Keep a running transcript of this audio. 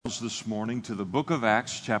This morning to the book of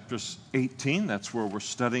Acts, chapter 18. That's where we're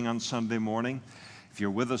studying on Sunday morning. If you're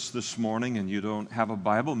with us this morning and you don't have a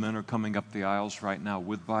Bible, men are coming up the aisles right now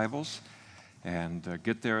with Bibles. And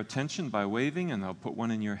get their attention by waving, and they'll put one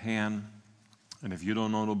in your hand. And if you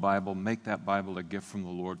don't own a Bible, make that Bible a gift from the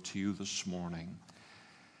Lord to you this morning.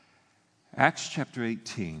 Acts chapter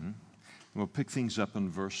 18, we'll pick things up in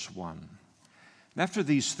verse 1. After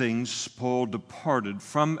these things, Paul departed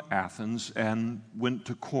from Athens and went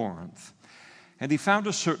to Corinth. And he found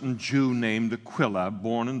a certain Jew named Aquila,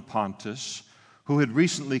 born in Pontus, who had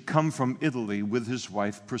recently come from Italy with his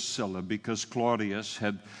wife Priscilla, because Claudius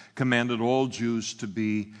had commanded all Jews to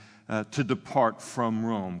depart from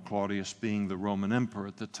Rome, Claudius being the Roman emperor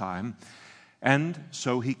at the time. And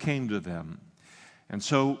so he came to them. And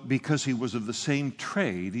so, because he was of the same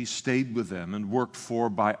trade, he stayed with them and worked for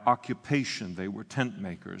by occupation. They were tent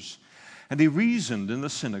makers. And he reasoned in the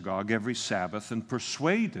synagogue every Sabbath and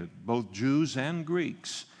persuaded both Jews and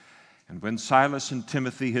Greeks. And when Silas and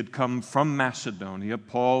Timothy had come from Macedonia,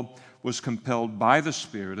 Paul was compelled by the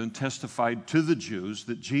Spirit and testified to the Jews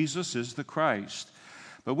that Jesus is the Christ.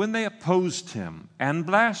 But when they opposed him and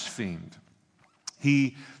blasphemed,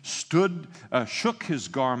 he shook his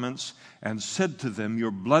garments and said to them,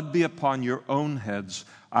 "Your blood be upon your own heads.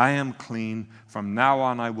 I am clean. From now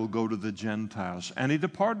on I will go to the Gentiles." And he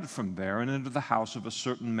departed from there and into the house of a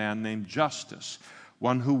certain man named Justus,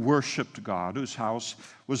 one who worshipped God, whose house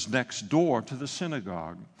was next door to the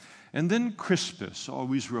synagogue. And then Crispus,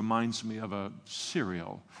 always reminds me of a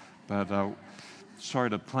cereal, but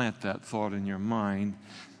sorry to plant that thought in your mind.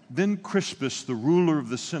 Then Crispus, the ruler of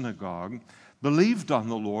the synagogue, believed on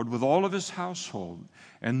the Lord with all of his household,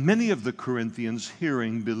 and many of the Corinthians,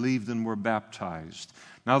 hearing, believed and were baptized.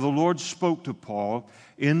 Now the Lord spoke to Paul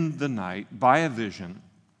in the night by a vision,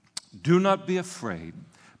 "Do not be afraid,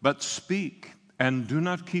 but speak, and do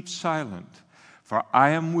not keep silent, for I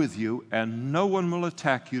am with you, and no one will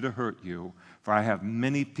attack you to hurt you, for I have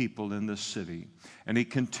many people in this city." And he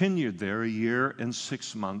continued there 1 year and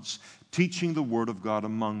 6 months, teaching the word of God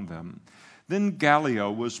among them. Then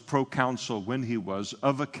Gallio was proconsul when he was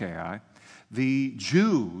of Achaia. The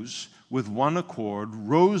Jews, with one accord,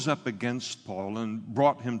 rose up against Paul and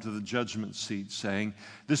brought him to the judgment seat, saying,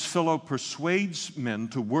 "This fellow persuades men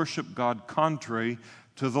to worship God contrary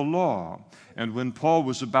to the law." And when Paul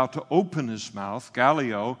was about to open his mouth,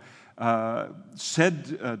 Gallio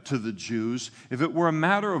said to the Jews, "If it were a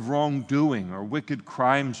matter of wrongdoing or wicked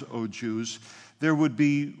crimes, O Jews, there would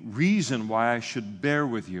be reason why I should bear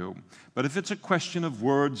with you. But if it's a question of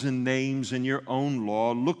words and names and your own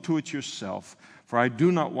law, look to it yourself, for I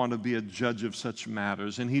do not want to be a judge of such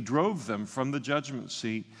matters." And he drove them from the judgment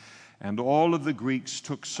seat. And all of the Greeks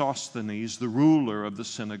took Sosthenes, the ruler of the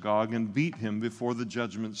synagogue, and beat him before the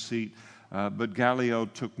judgment seat. But Gallio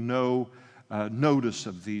took no notice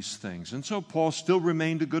of these things. And so Paul still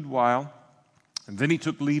remained a good while. And then he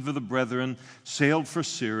took leave of the brethren, sailed for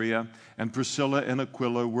Syria, and Priscilla and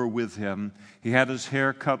Aquila were with him. He had his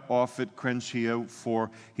hair cut off at Cenchreae, for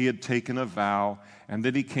he had taken a vow. And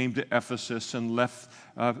then he came to Ephesus and left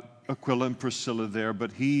Aquila and Priscilla there.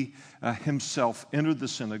 But he himself entered the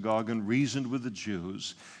synagogue and reasoned with the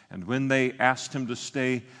Jews. And when they asked him to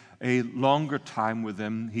stay a longer time with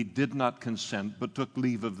them, he did not consent, but took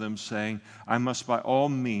leave of them, saying, "I must by all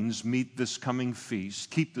means keep this coming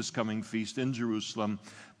feast in Jerusalem,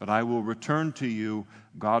 but I will return to you,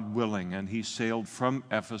 God willing." And he sailed from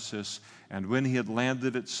Ephesus, and when he had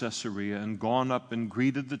landed at Caesarea and gone up and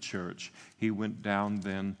greeted the church, he went down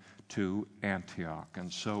then to Antioch.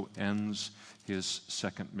 And so ends his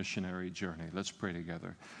second missionary journey. Let's pray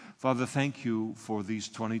together. Father, thank you for these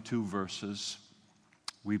 22 verses.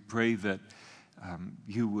 We pray that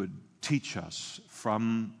you would teach us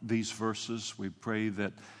from these verses. We pray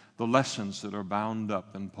that the lessons that are bound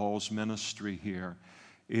up in Paul's ministry here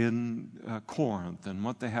in Corinth and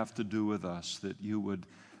what they have to do with us, that you would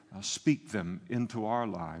speak them into our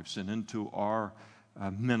lives and into our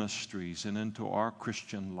ministries and into our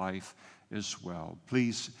Christian life as well.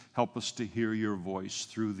 Please help us to hear your voice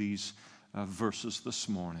through these verses this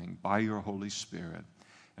morning by your Holy Spirit.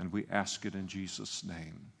 And we ask it in Jesus'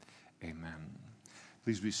 name. Amen.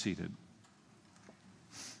 Please be seated.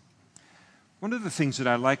 One of the things that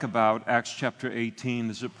I like about Acts chapter 18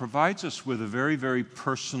 is it provides us with a very, very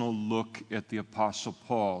personal look at the Apostle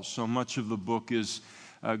Paul. So much of the book is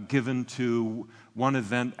given to one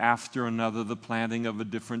event after another, the planting of a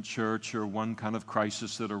different church or one kind of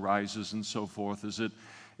crisis that arises and so forth as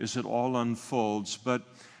it all unfolds. But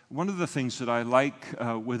one of the things that I like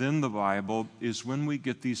within the Bible is when we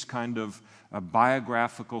get these kind of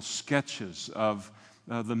biographical sketches of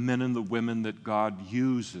the men and the women that God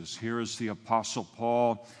uses. Here is the Apostle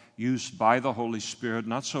Paul, used by the Holy Spirit,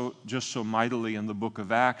 not just so mightily in the book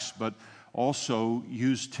of Acts, but also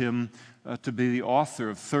used him to be the author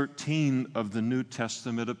of 13 of the New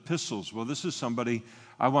Testament epistles. Well, this is somebody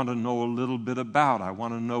I want to know a little bit about. I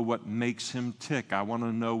want to know what makes him tick. I want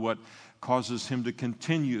to know what causes him to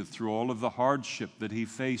continue through all of the hardship that he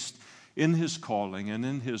faced in his calling and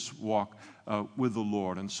in his walk with the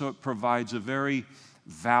Lord. And so it provides a very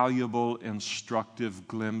valuable, instructive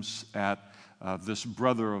glimpse at this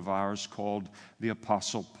brother of ours called the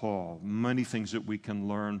Apostle Paul. Many things that we can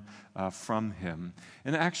learn from him.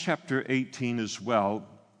 In Acts chapter 18 as well,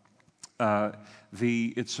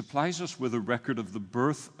 it supplies us with a record of the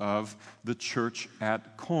birth of the church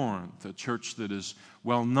at Corinth, a church that is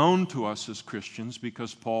well known to us as Christians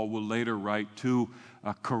because Paul will later write two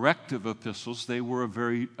corrective epistles. They were a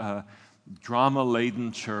very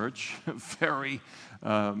drama-laden church, very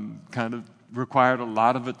kind of required a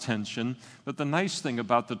lot of attention. But the nice thing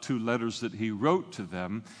about the two letters that he wrote to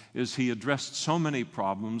them is he addressed so many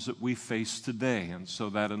problems that we face today. And so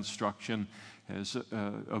that instruction has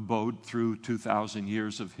abode through 2,000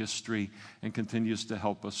 years of history and continues to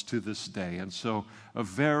help us to this day. And so a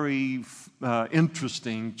very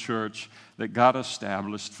interesting church that got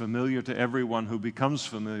established, familiar to everyone who becomes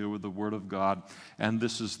familiar with the Word of God, and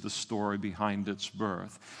this is the story behind its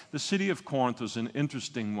birth. The city of Corinth was an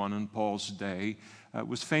interesting one in Paul's day. It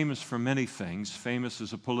was famous for many things. Famous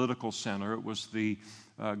as a political center. It was the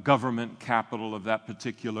government capital of that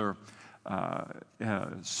particular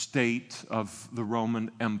state of the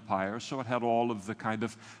Roman Empire. So it had all of the kind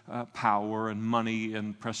of power and money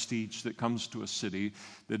and prestige that comes to a city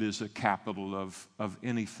that is a capital of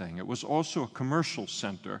anything. It was also a commercial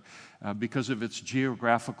center because of its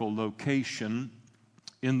geographical location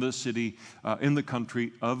in the city, in the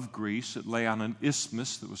country of Greece. It lay on an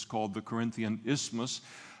isthmus that was called the Corinthian Isthmus.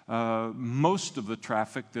 Most of the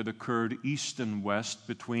traffic that occurred east and west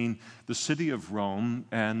between the city of Rome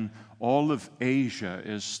and all of Asia,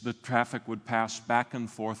 as the traffic would pass back and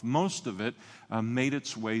forth, most of it made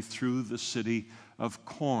its way through the city of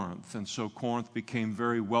Corinth. And so Corinth became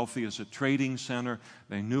very wealthy as a trading center.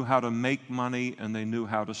 They knew how to make money and they knew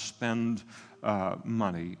how to spend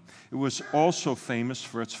money. It was also famous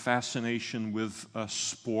for its fascination with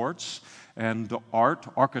sports and art,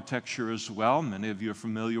 architecture as well. Many of you are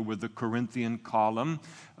familiar with the Corinthian column,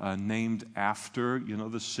 named after,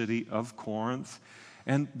 the city of Corinth.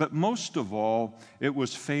 But most of all, it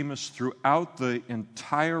was famous throughout the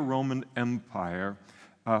entire Roman Empire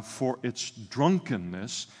for its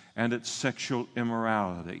drunkenness and its sexual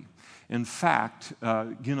immorality. In fact,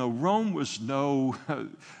 Rome was no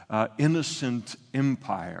innocent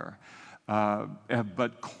empire,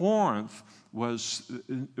 but Corinth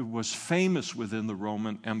was famous within the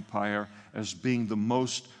Roman Empire as being the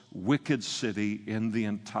most wicked city in the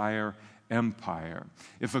entire empire.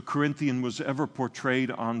 If a Corinthian was ever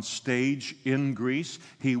portrayed on stage in Greece,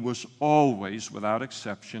 he was always, without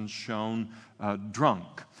exception, shown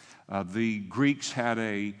drunk. The Greeks had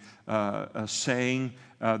a saying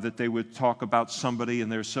that they would talk about somebody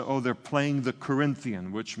and they'd say, they're playing the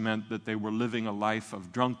Corinthian, which meant that they were living a life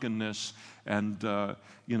of drunkenness and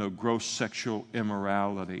gross sexual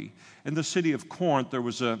immorality. In the city of Corinth,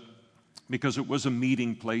 because it was a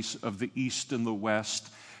meeting place of the East and the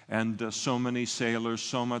West, and so many sailors,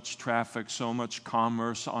 so much traffic, so much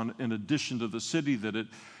commerce, in addition to the city that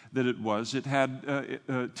it was. It had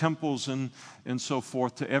temples and so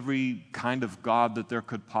forth to every kind of god that there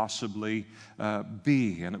could possibly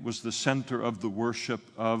be. And it was the center of the worship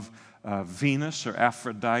of Venus or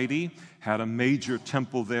Aphrodite, had a major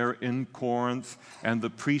temple there in Corinth, and the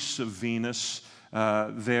priests of Venus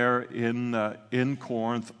there in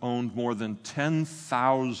Corinth owned more than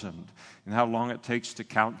 10,000. And how long it takes to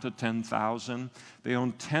count to 10,000? They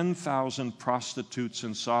owned 10,000 prostitutes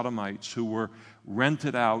and sodomites who were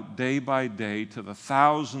rented out day by day to the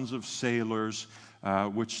thousands of sailors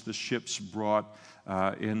which the ships brought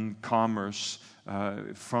in commerce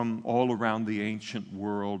from all around the ancient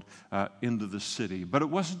world into the city. But it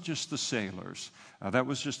wasn't just the sailors. That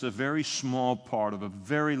was just a very small part of a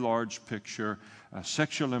very large picture.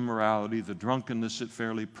 Sexual immorality, the drunkenness, it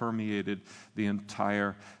fairly permeated the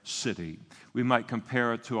entire city. We might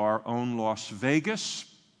compare it to our own Las Vegas,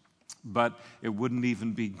 but it wouldn't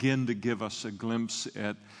even begin to give us a glimpse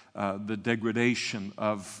at the degradation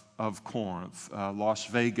of Corinth. Las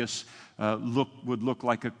Vegas would look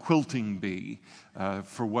like a quilting bee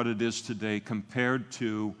for what it is today compared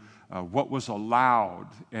to what was allowed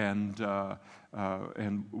and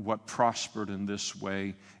what prospered in this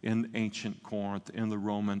way in ancient Corinth, in the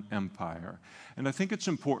Roman Empire. And I think it's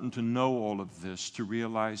important to know all of this, to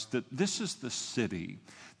realize that this is the city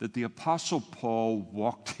that the Apostle Paul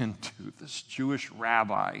walked into, this Jewish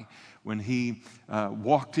rabbi, when he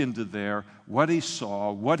walked into there, what he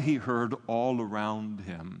saw, what he heard all around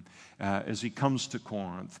him as he comes to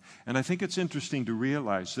Corinth. And I think it's interesting to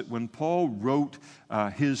realize that when Paul wrote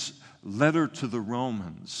his letter to the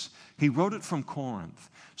Romans, he wrote it from Corinth.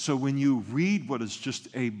 So when you read what is just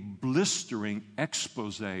a blistering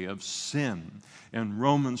expose of sin in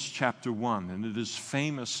Romans chapter 1, and it is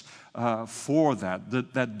famous for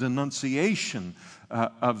that denunciation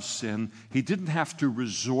of sin, he didn't have to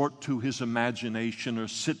resort to his imagination or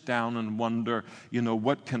sit down and wonder,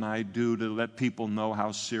 what can I do to let people know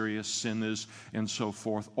how serious sin is and so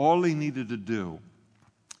forth. All he needed to do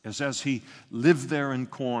is, as he lived there in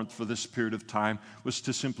Corinth for this period of time, was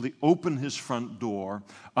to simply open his front door,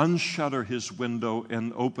 unshutter his window,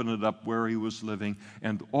 and open it up where he was living,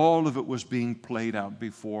 and all of it was being played out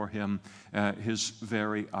before him, his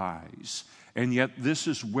very eyes. And yet this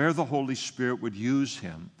is where the Holy Spirit would use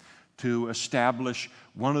him to establish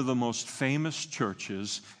one of the most famous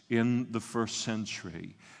churches in the first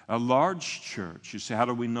century. A large church. You say, how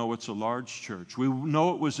do we know it's a large church? We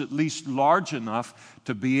know it was at least large enough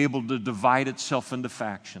to be able to divide itself into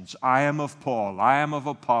factions. I am of Paul. I am of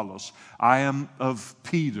Apollos. I am of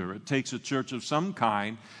Peter. It takes a church of some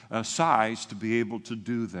kind, size, to be able to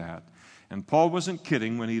do that. And Paul wasn't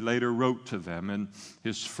kidding when he later wrote to them in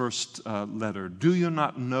his first letter. Do you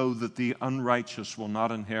not know that the unrighteous will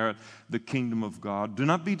not inherit the kingdom of God? Do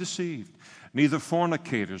not be deceived. Neither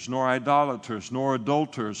fornicators, nor idolaters, nor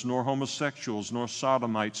adulterers, nor homosexuals, nor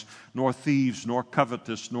sodomites, nor thieves, nor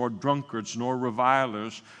covetous, nor drunkards, nor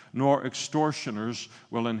revilers, nor extortioners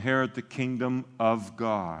will inherit the kingdom of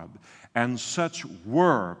God. And such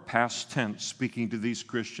were, past tense, speaking to these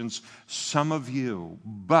Christians, some of you.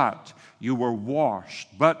 But you were washed,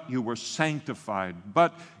 but you were sanctified,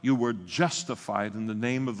 but you were justified in the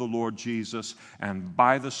name of the Lord Jesus and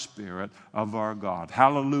by the Spirit of our God.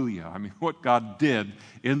 Hallelujah. I mean, what God did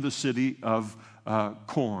in the city of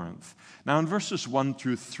Corinth. Now, in verses 1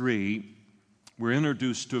 through 3, we're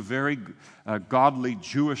introduced to a very godly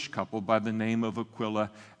Jewish couple by the name of Aquila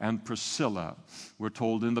and Priscilla. We're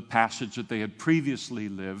told in the passage that they had previously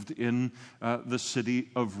lived in the city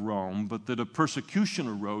of Rome, but that a persecution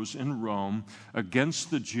arose in Rome against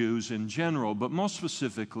the Jews in general, but most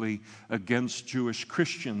specifically against Jewish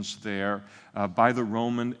Christians there by the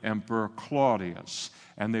Roman Emperor Claudius.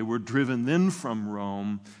 And they were driven then from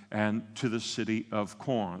Rome and to the city of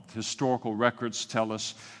Corinth. Historical records tell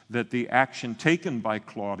us that the action taken by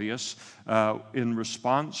Claudius in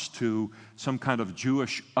response to some kind of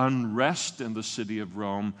Jewish unrest in the city of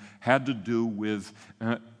Rome had to do with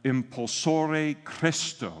impulsore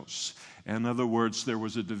Christos. In other words, there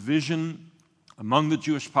was a division among the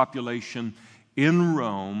Jewish population in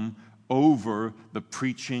Rome over the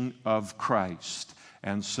preaching of Christ.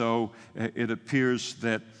 And so it appears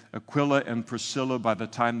that Aquila and Priscilla, by the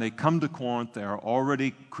time they come to Corinth, they are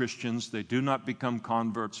already Christians. They do not become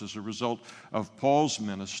converts as a result of Paul's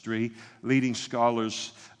ministry. Leading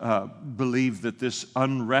scholars believe that this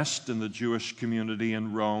unrest in the Jewish community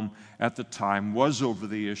in Rome at the time was over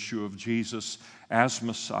the issue of Jesus as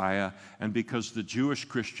Messiah, and because the Jewish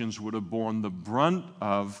Christians would have borne the brunt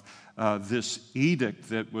of this edict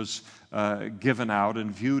that was given out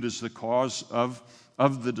and viewed as the cause of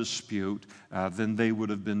the dispute, then they would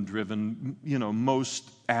have been driven,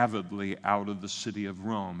 most avidly out of the city of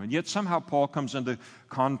Rome. And yet somehow Paul comes into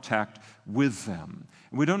contact with them.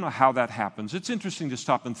 And we don't know how that happens. It's interesting to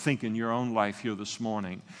stop and think in your own life here this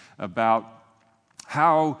morning about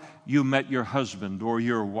how you met your husband or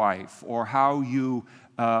your wife, or how you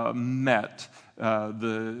met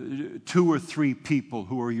the 2 or 3 people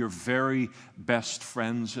who are your very best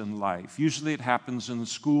friends in life. Usually it happens in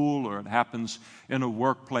school, or it happens in a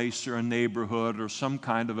workplace or a neighborhood, or some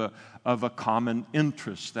kind of a common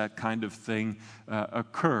interest. That kind of thing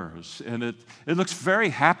occurs. And it looks very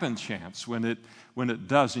happen chance when it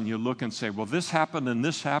does, and you look and say, well, this happened,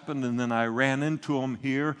 and then I ran into him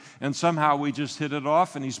here, and somehow we just hit it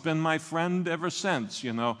off, and he's been my friend ever since,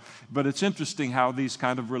 But it's interesting how these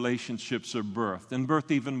kind of relationships are birthed, and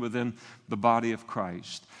birthed even within the body of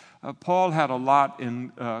Christ. Paul had a lot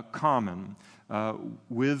in common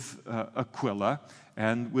with Aquila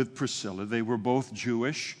and with Priscilla. They were both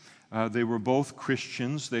Jewish. They were both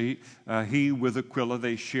Christians. He with Aquila,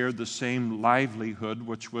 they shared the same livelihood,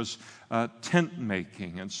 which was tent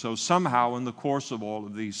making. And so somehow in the course of all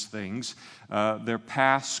of these things, their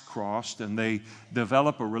paths crossed, and they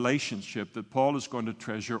develop a relationship that Paul is going to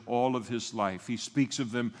treasure all of his life. He speaks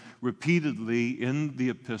of them repeatedly in the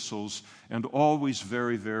epistles, and always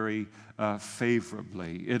very, very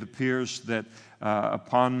favorably. It appears that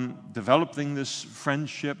upon developing this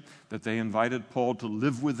friendship, that they invited Paul to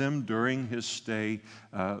live with them during his stay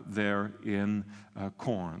there in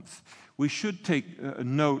Corinth. We should take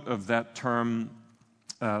note of that term,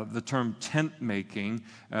 the term tent making,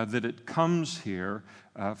 that it comes here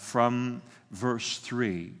from verse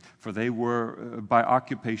 3. For they were, by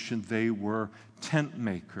occupation, they were tent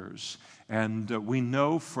makers. And we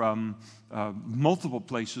know from multiple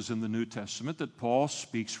places in the New Testament that Paul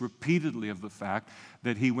speaks repeatedly of the fact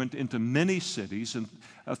that he went into many cities and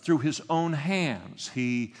through his own hands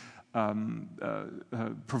he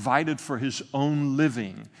provided for his own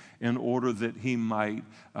living in order that he might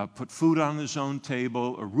put food on his own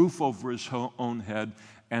table, a roof over his own head,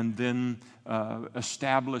 and then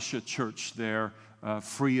establish a church there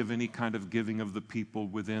free of any kind of giving of the people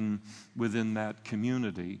within that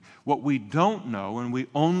community. What we don't know, and we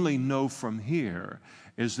only know from here,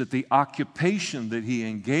 is that the occupation that he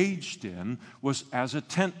engaged in was as a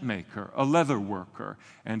tent maker, a leather worker.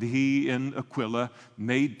 And he and Aquila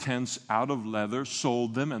made tents out of leather,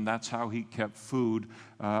 sold them, and that's how he kept food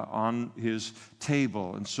on his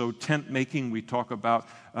table. And so tent making, we talk about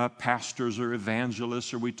pastors or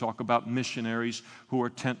evangelists, or we talk about missionaries who are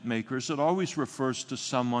tent makers. It always refers to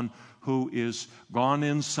someone who is gone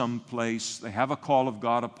in someplace, they have a call of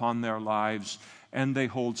God upon their lives, and they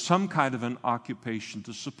hold some kind of an occupation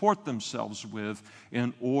to support themselves with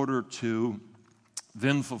in order to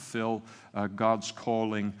then fulfill God's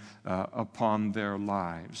calling upon their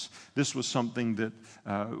lives. This was something that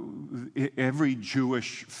every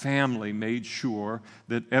Jewish family made sure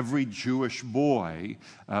that every Jewish boy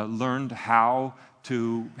learned how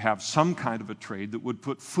to have some kind of a trade that would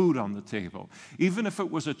put food on the table. Even if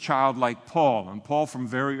it was a child like Paul, and Paul from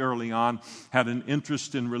very early on had an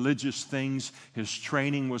interest in religious things, his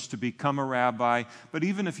training was to become a rabbi, but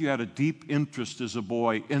even if you had a deep interest as a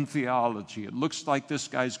boy in theology, it looks like this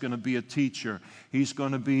guy's going to be a teacher, he's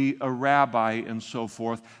going to be a rabbi and so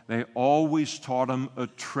forth, they always taught him a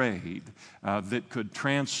trade that could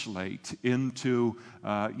translate into,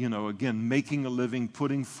 again, making a living,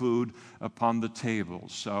 putting food upon the table.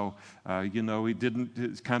 So, he didn't,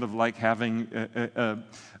 it's kind of like having a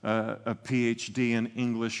PhD in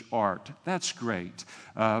English art. That's great.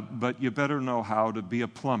 But you better know how to be a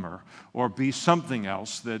plumber or be something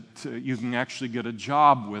else that you can actually get a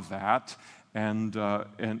job with that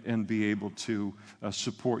and be able to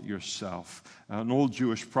support yourself. An old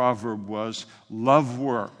Jewish proverb was, love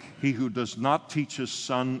work. He who does not teach his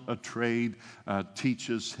son a trade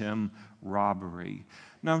teaches him robbery.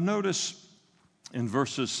 Now notice in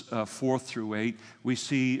verses 4 through 8, we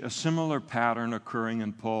see a similar pattern occurring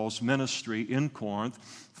in Paul's ministry in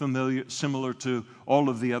Corinth, similar to all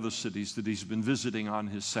of the other cities that he's been visiting on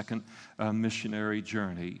his second missionary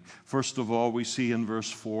journey. First of all, we see in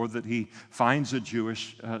verse 4 that he finds a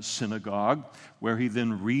Jewish synagogue where he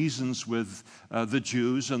then reasons with the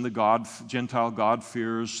Jews and the Gentile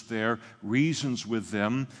God-fearers there, reasons with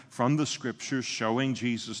them from the Scriptures, showing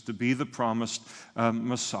Jesus to be the promised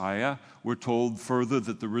Messiah. We're told further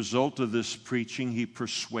that the result of this preaching, he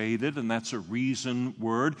persuaded, and that's a reason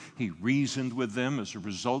word. He reasoned with them. As a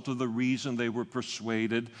result of the reason they were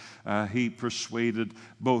persuaded, he persuaded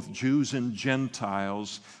both Jews and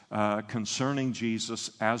Gentiles concerning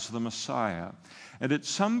Jesus as the Messiah. And at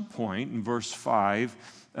some point in verse 5,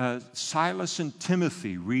 Silas and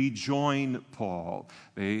Timothy rejoin Paul.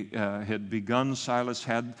 They had begun, Silas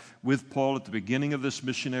had with Paul at the beginning of this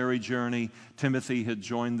missionary journey. Timothy had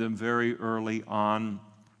joined them very early on.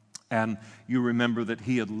 And you remember that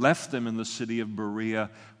he had left them in the city of Berea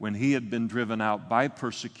when he had been driven out by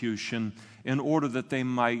persecution in order that they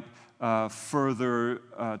might further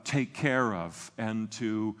take care of and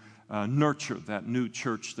to nurture that new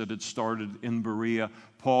church that had started in Berea.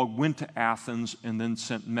 Paul went to Athens and then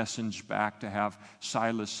sent message back to have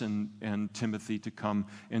Silas and Timothy to come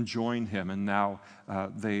and join him. And now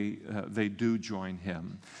they do join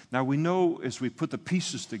him. Now we know, as we put the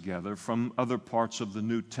pieces together from other parts of the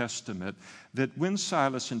New Testament, that when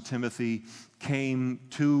Silas and Timothy came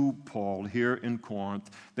to Paul here in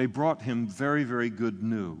Corinth, they brought him very, very good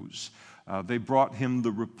news. They brought him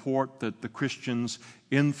the report that the Christians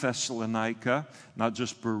in Thessalonica, not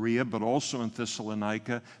just Berea, but also in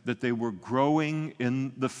Thessalonica, that they were growing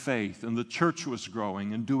in the faith, and the church was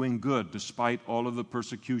growing and doing good despite all of the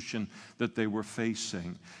persecution that they were facing.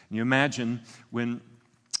 And you imagine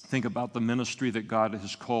think about the ministry that God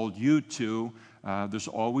has called you to. There's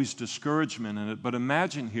always discouragement in it, but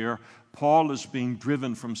imagine here, Paul is being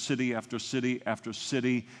driven from city after city after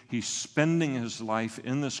city. He's spending his life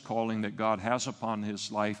in this calling that God has upon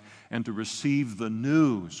his life, and to receive the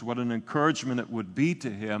news, what an encouragement it would be to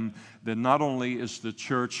him that not only is the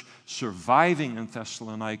church surviving in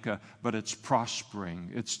Thessalonica, but it's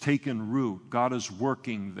prospering. It's taken root. God is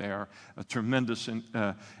working there. A tremendous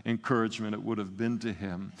encouragement it would have been to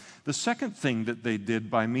him. The second thing that they did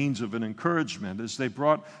by means of an encouragement is they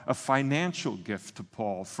brought a financial gift to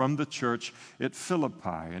Paul from the church at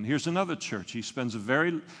Philippi. And here's another church. He spends a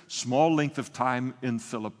very small length of time in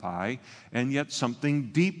Philippi, and yet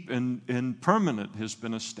something deep and permanent has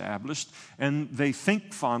been established. And they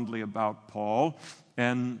think fondly about Paul,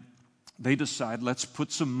 and they decide, let's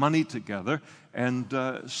put some money together and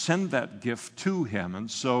send that gift to him. And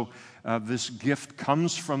so this gift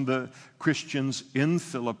comes from the Christians in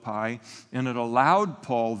Philippi, and it allowed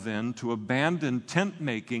Paul then to abandon tent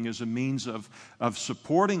making as a means of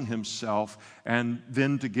supporting himself, and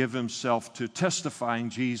then to give himself to testifying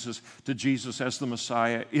to Jesus as the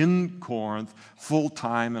Messiah in Corinth, full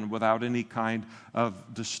time and without any kind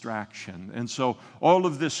of distraction. And so all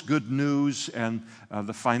of this good news and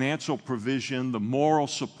the financial provision, the moral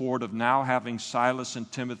support of now having Silas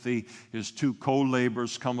and Timothy, his two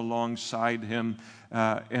co-laborers, come alongside him,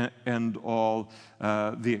 and all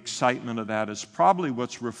the excitement of that is probably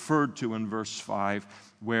what's referred to in verse 5,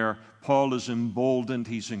 where Paul is emboldened,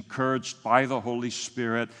 he's encouraged by the Holy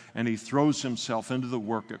Spirit, and he throws himself into the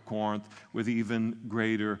work at Corinth with even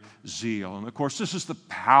greater zeal. And of course, this is the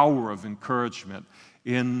power of encouragement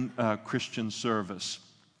in Christian service.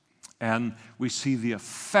 And we see the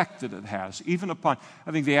effect that it has, even upon,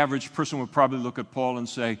 I think the average person would probably look at Paul and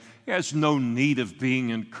say, he has no need of being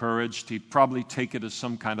encouraged. He'd probably take it as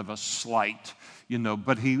some kind of a slight,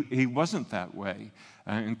 but he wasn't that way.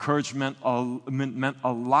 Encouragement meant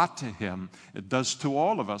a lot to him. It does to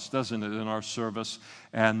all of us, doesn't it, in our service?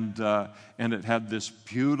 And it had this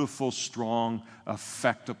beautiful, strong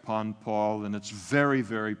effect upon Paul, and it's very,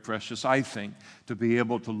 very precious, I think, to be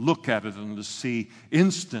able to look at it and to see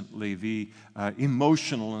instantly the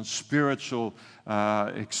emotional and spiritual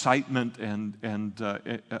excitement and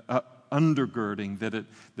undergirding that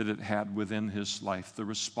it had within his life, the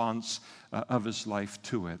response of his life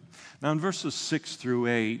to it. Now in verses 6 through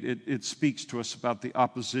 8, it speaks to us about the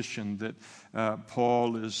opposition that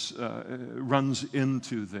Paul runs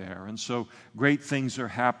into there. And so great things are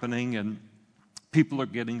happening and people are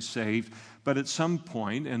getting saved, but at some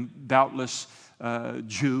point, and doubtless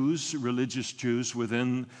religious Jews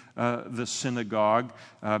within the synagogue,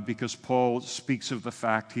 because Paul speaks of the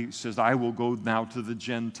fact, he says, I will go now to the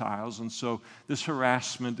Gentiles. And so this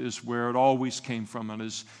harassment is where it always came from on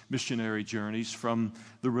his missionary journeys, from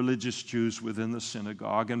the religious Jews within the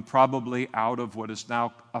synagogue, and probably out of what is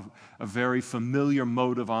now a very familiar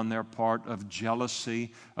motive on their part of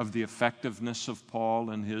jealousy of the effectiveness of Paul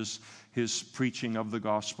and his preaching of the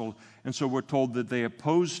gospel. And so we're told that they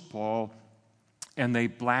opposed Paul and they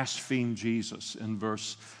blasphemed Jesus. In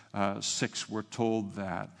verse 6, we're told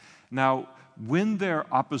that. Now, when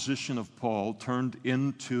their opposition of Paul turned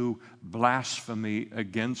into blasphemy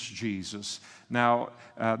against Jesus, now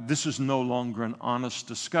this is no longer an honest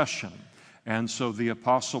discussion. And so the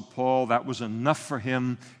Apostle Paul, that was enough for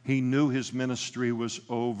him. He knew his ministry was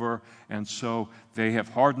over, and so they have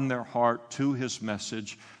hardened their heart to his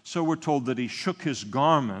message. So we're told that he shook his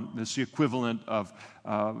garment. That's the equivalent of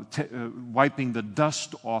wiping the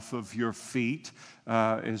dust off of your feet,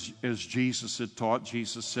 as Jesus had taught.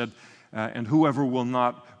 Jesus said, and whoever will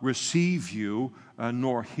not receive you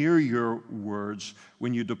nor hear your words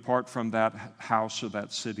when you depart from that house or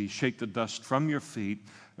that city, shake the dust from your feet.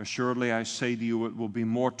 Assuredly, I say to you, it will be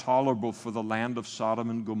more tolerable for the land of Sodom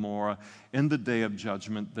and Gomorrah in the day of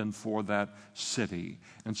judgment than for that city.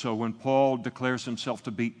 And so when Paul declares himself to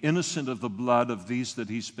be innocent of the blood of these that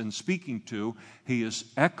he's been speaking to, he is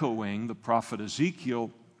echoing the prophet Ezekiel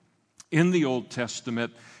in the Old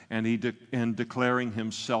Testament, and declaring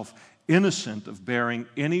himself innocent of bearing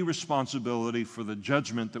any responsibility for the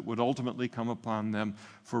judgment that would ultimately come upon them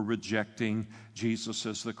for rejecting Jesus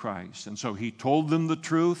as the Christ. And so he told them the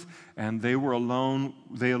truth, and they alone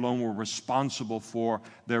were responsible for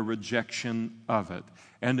their rejection of it.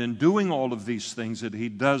 And in doing all of these things that he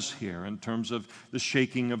does here, in terms of the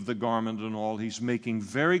shaking of the garment and all, he's making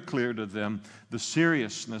very clear to them the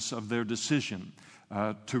seriousness of their decision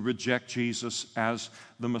to reject Jesus as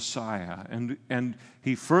the Messiah. And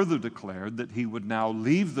he further declared that he would now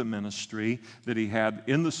leave the ministry that he had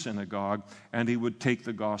in the synagogue, and he would take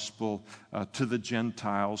the gospel to the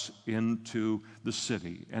Gentiles into the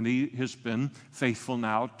city. And he has been faithful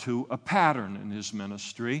now to a pattern in his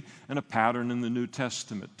ministry and a pattern in the New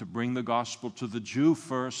Testament, to bring the gospel to the Jew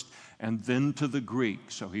first and then to the Greek.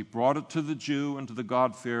 So he brought it to the Jew and to the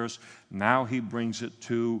God-fearers. Now he brings it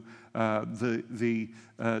to the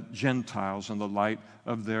Gentiles in the light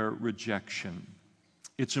of their rejection.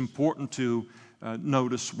 It's important to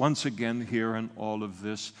notice once again here in all of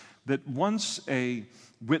this that once a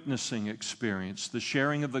witnessing experience, the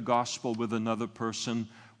sharing of the gospel with another person,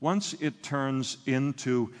 once it turns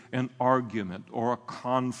into an argument or a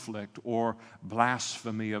conflict or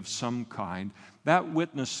blasphemy of some kind, that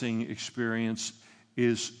witnessing experience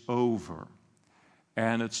is over.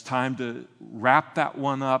 And it's time to wrap that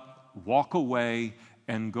one up, walk away,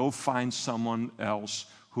 and go find someone else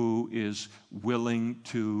who is willing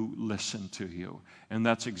to listen to you. And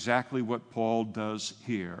that's exactly what Paul does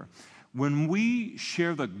here. When we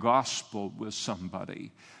share the gospel with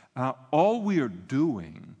somebody, all we are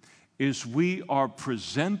doing is we are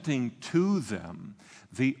presenting to them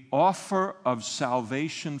the offer of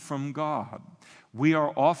salvation from God. We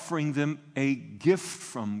are offering them a gift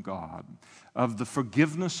from God of the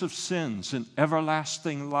forgiveness of sins and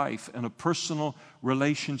everlasting life and a personal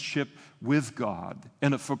relationship with God.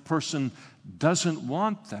 And if a person doesn't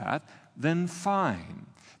want that, then fine.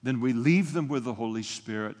 Then we leave them with the Holy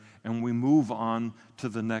Spirit and we move on to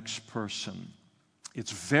the next person.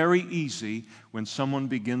 It's very easy when someone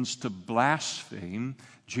begins to blaspheme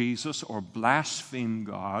Jesus or blaspheme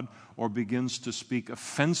God or begins to speak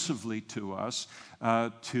offensively to us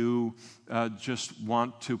to just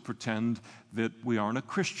want to pretend that we aren't a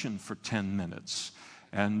Christian for 10 minutes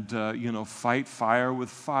and, fight fire with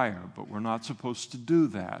fire, but we're not supposed to do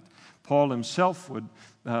that. Paul himself would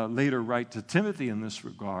later write to Timothy in this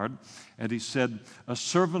regard, and he said, "A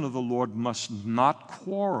servant of the Lord must not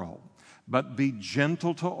quarrel, but be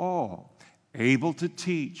gentle to all, able to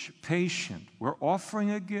teach, patient." We're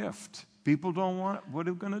offering a gift. People don't want it. What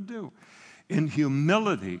are we going to do? In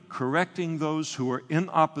humility, correcting those who are in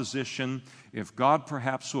opposition, if God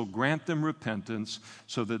perhaps will grant them repentance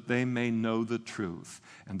so that they may know the truth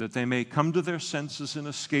and that they may come to their senses and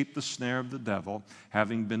escape the snare of the devil,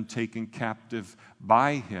 having been taken captive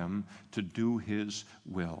by him to do his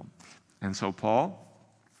will. And so Paul,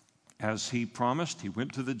 as he promised, he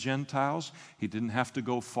went to the Gentiles. He didn't have to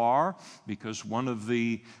go far because one of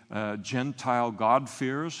the Gentile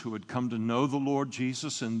God-fearers who had come to know the Lord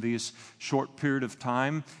Jesus in this short period of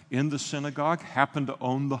time in the synagogue happened to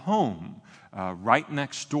own the home right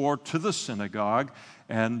next door to the synagogue.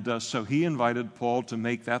 And so he invited Paul to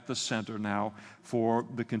make that the center now for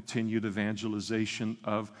the continued evangelization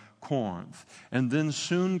of Corinth. And then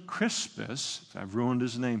soon Crispus, I've ruined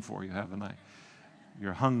his name for you, haven't I?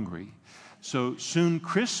 You're hungry. So soon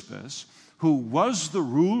Crispus, who was the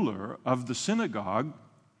ruler of the synagogue,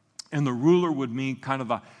 and the ruler would mean kind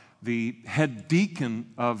of the head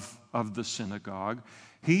deacon of the synagogue,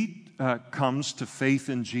 he comes to faith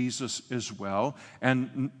in Jesus as well,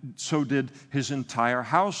 and so did his entire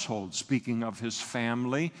household, speaking of his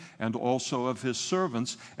family and also of his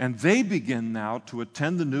servants, and they begin now to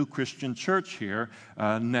attend the new Christian church here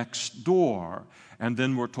next door. And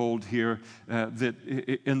then we're told here that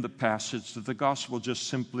in the passage that the gospel just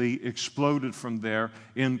simply exploded from there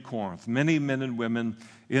in Corinth. Many men and women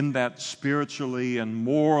in that spiritually and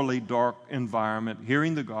morally dark environment,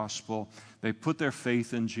 hearing the gospel, they put their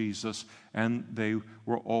faith in Jesus, and they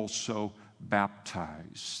were also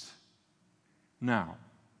baptized. Now,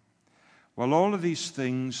 while all of these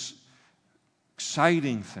things,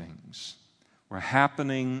 exciting things, were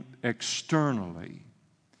happening externally,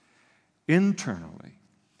 internally,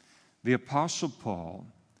 the Apostle Paul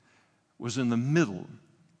was in the middle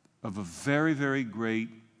of a very, very great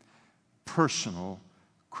personal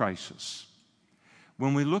crisis.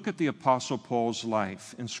 When we look at the Apostle Paul's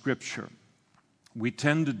life in Scripture, we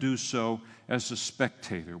tend to do so as a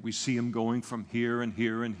spectator. We see him going from here and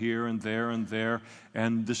here and here and there,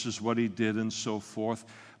 and this is what he did and so forth.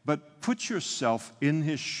 But put yourself in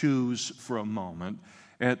his shoes for a moment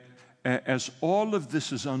as all of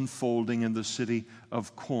this is unfolding in the city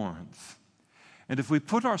of Corinth. And if we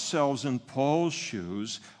put ourselves in Paul's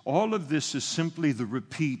shoes, all of this is simply the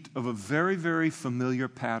repeat of a very, very familiar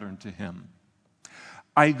pattern to him.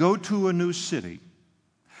 I go to a new city.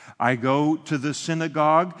 I go to the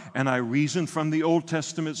synagogue and I reason from the Old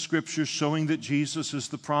Testament scriptures showing that Jesus is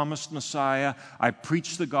the promised Messiah. I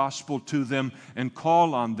preach the gospel to them and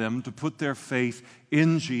call on them to put their faith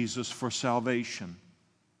in Jesus for salvation.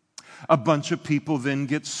 A bunch of people then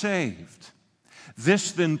get saved.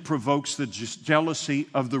 This then provokes the jealousy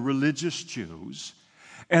of the religious Jews.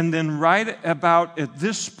 And then right about at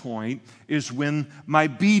this point is when my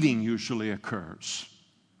beating usually occurs,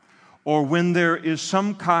 or when there is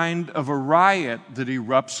some kind of a riot that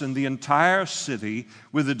erupts in the entire city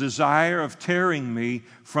with a desire of tearing me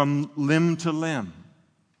from limb to limb.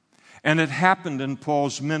 And it happened in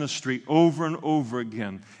Paul's ministry over and over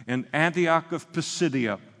again in Antioch of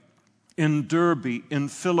Pisidia, in Derbe, in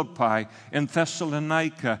Philippi, in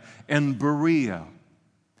Thessalonica, in Berea.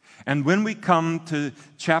 And when we come to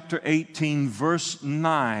chapter 18, verse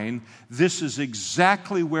 9, this is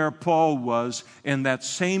exactly where Paul was in that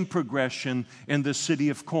same progression in the city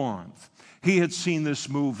of Corinth. He had seen this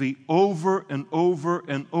movie over and over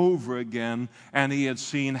and over again, and he had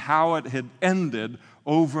seen how it had ended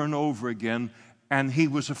over and over again, and he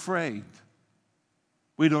was afraid.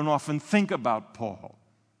 We don't often think about Paul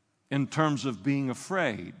in terms of being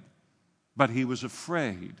afraid, but he was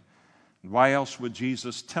afraid. Why else would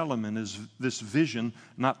Jesus tell him in this vision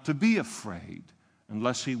not to be afraid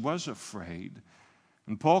unless he was afraid?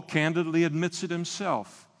 And Paul candidly admits it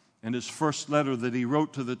himself. In his first letter that he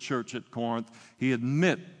wrote to the church at Corinth, he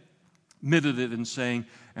admitted it in saying,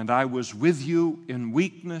 "And I was with you in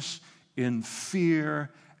weakness, in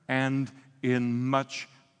fear, and in much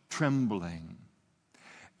trembling."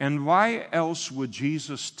 And why else would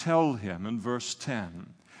Jesus tell him in verse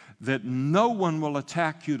 10 that no one will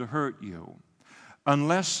attack you to hurt you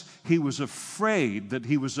unless he was afraid that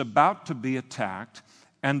he was about to be attacked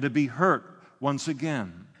and to be hurt once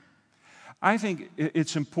again? I think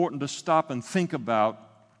it's important to stop and think about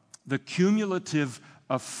the cumulative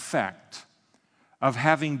effect of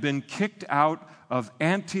having been kicked out of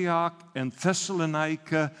Antioch and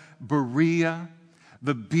Thessalonica, Berea,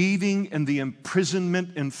 the beating and the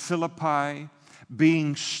imprisonment in Philippi,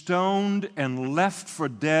 being stoned and left for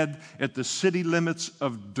dead at the city limits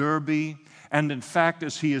of Derbe. And in fact,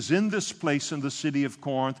 as he is in this place in the city of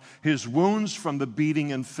Corinth, his wounds from the beating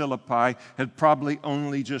in Philippi had probably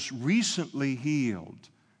only just recently healed.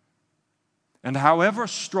 And however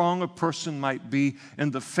strong a person might be in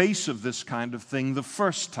the face of this kind of thing the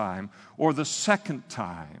first time or the second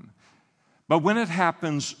time, but when it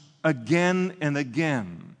happens again and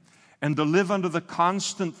again, and to live under the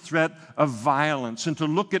constant threat of violence, and to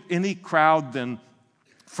look at any crowd then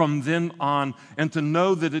from then on, and to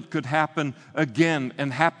know that it could happen again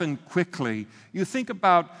and happen quickly. You think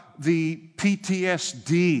about the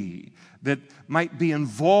PTSD that might be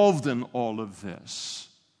involved in all of this,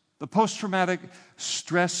 the post-traumatic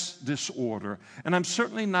stress disorder. And I'm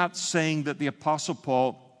certainly not saying that the Apostle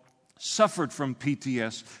Paul suffered from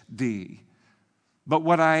PTSD, but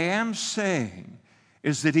what I am saying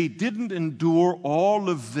is that he didn't endure all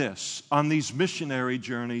of this on these missionary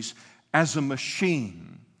journeys as a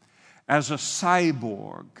machine, as a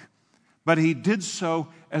cyborg, but he did so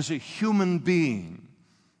as a human being,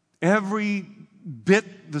 every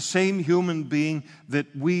bit the same human being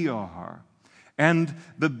that we are. And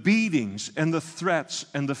the beatings and the threats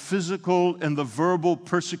and the physical and the verbal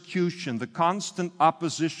persecution, the constant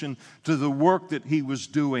opposition to the work that he was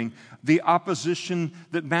doing, the opposition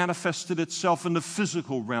that manifested itself in the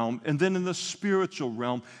physical realm and then in the spiritual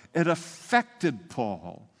realm, it affected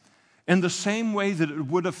Paul in the same way that it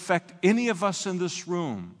would affect any of us in this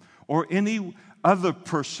room or any other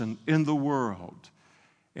person in the world.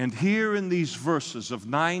 And here in these verses of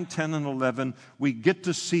 9, 10, and 11, we get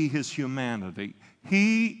to see his humanity.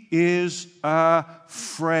 He is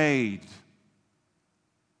afraid.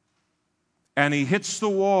 And he hits the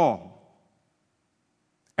wall.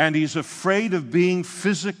 And he's afraid of being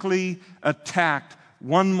physically attacked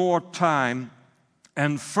one more time.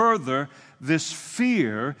 And further, this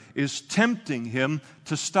fear is tempting him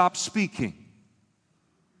to stop speaking,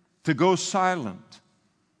 to go silent.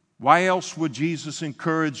 Why else would Jesus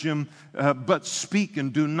encourage him, but speak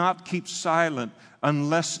and do not keep silent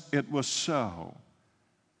unless it was so?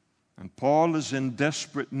 And Paul is in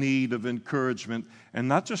desperate need of encouragement, and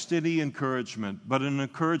not just any encouragement, but an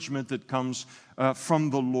encouragement that comes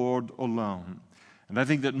from the Lord alone. And I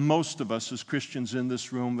think that most of us as Christians in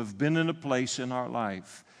this room have been in a place in our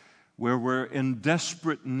life where we're in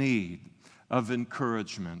desperate need of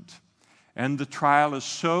encouragement. And the trial is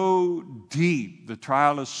so deep, the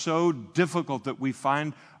trial is so difficult that we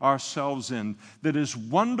find ourselves in, that as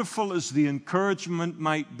wonderful as the encouragement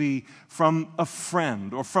might be from a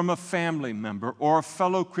friend or from a family member or a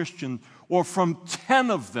fellow Christian or from 10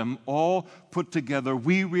 of them all put together,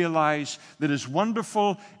 we realize that as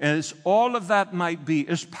wonderful as all of that might be,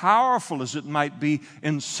 as powerful as it might be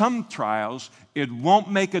in some trials, it won't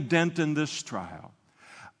make a dent in this trial.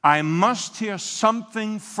 I must hear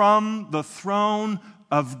something from the throne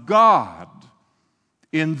of God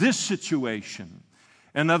in this situation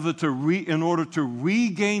in order to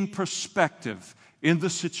regain perspective in the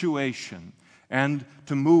situation and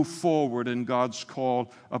to move forward in God's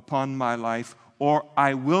call upon my life, or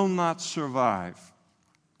I will not survive.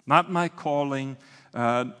 Not my calling,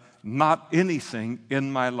 not anything in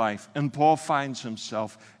my life. And Paul finds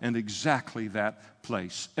himself in exactly that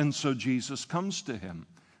place. And so Jesus comes to him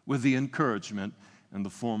with the encouragement in the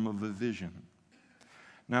form of a vision.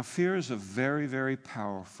 Now, fear is a very, very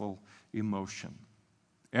powerful emotion.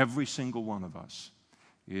 Every single one of us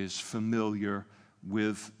is familiar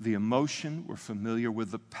with the emotion. We're familiar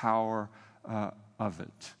with the power of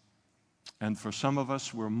it. And for some of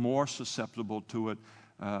us, we're more susceptible to it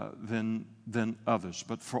than others.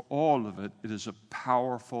 But for all of it, it is a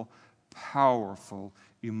powerful, powerful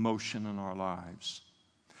emotion in our lives.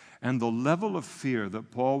 And the level of fear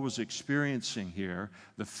that Paul was experiencing here,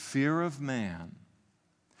 the fear of man,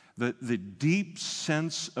 the deep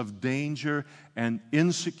sense of danger and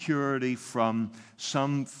insecurity from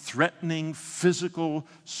some threatening physical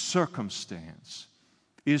circumstance,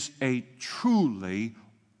 is a truly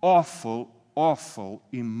awful, awful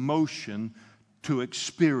emotion to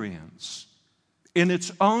experience in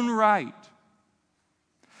its own right.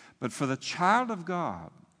 But for the child of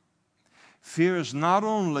God, fear is not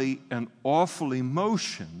only an awful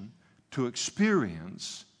emotion to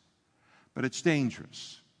experience, but it's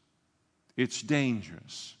dangerous. It's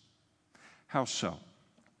dangerous. How so?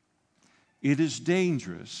 It is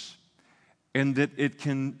dangerous in that it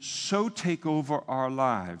can so take over our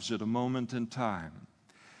lives at a moment in time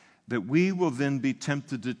that we will then be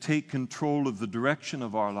tempted to take control of the direction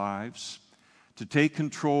of our lives, to take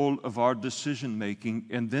control of our decision making,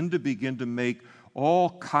 and then to begin to make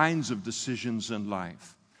all kinds of decisions in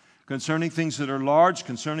life concerning things that are large,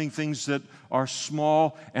 concerning things that are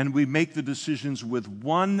small, and we make the decisions with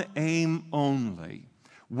one aim only.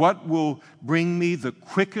 What will bring me the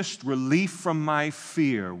quickest relief from my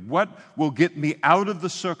fear? What will get me out of the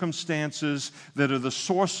circumstances that are the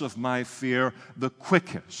source of my fear the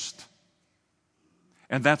quickest?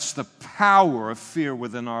 And that's the power of fear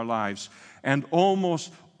within our lives. And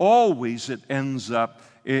almost always it ends up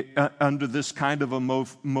under this kind of a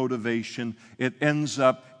motivation. It ends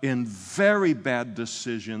up in very bad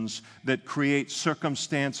decisions that create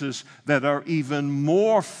circumstances that are even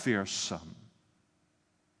more fearsome.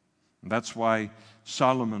 And that's why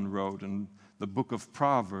Solomon wrote in the book of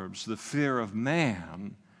Proverbs, the fear of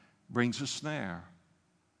man brings a snare.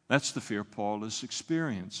 That's the fear Paul is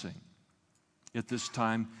experiencing at this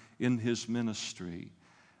time in his ministry.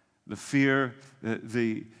 The fear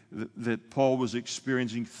that Paul was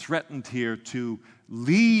experiencing threatened here to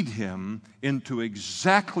lead him into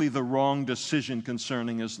exactly the wrong decision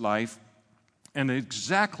concerning his life and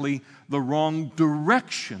exactly the wrong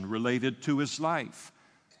direction related to his life.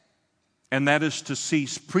 And that is to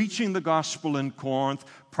cease preaching the gospel in Corinth,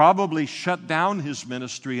 probably shut down his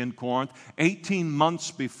ministry in Corinth 18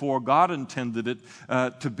 months before God intended it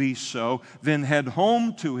to be so, then head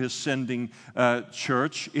home to his sending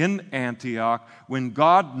church in Antioch when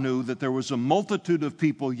God knew that there was a multitude of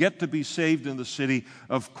people yet to be saved in the city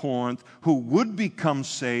of Corinth who would become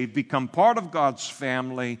saved, become part of God's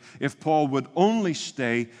family if Paul would only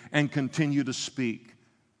stay and continue to speak.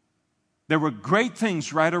 There were great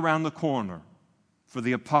things right around the corner for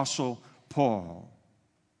the Apostle Paul.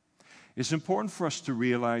 It's important for us to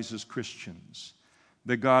realize as Christians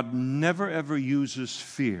that God never ever uses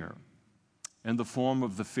fear in the form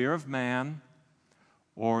of the fear of man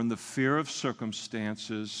or in the fear of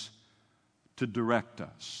circumstances to direct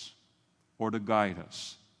us or to guide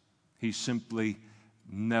us. He simply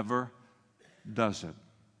never does it.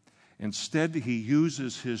 Instead, he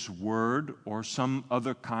uses his word or some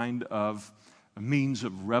other kind of means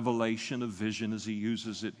of revelation, of vision as he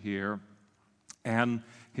uses it here, and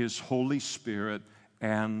his Holy Spirit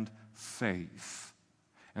and faith.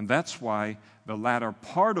 And that's why the latter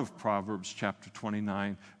part of Proverbs chapter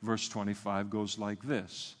 29, verse 25 goes like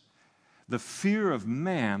this. The fear of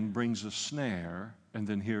man brings a snare, and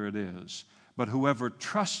then here it is. But whoever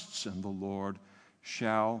trusts in the Lord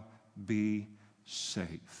shall be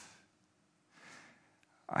safe.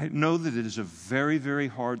 I know that it is a very, very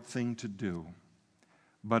hard thing to do,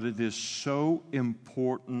 but it is so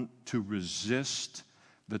important to resist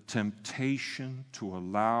the temptation to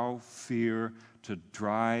allow fear to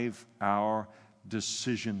drive our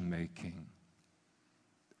decision-making.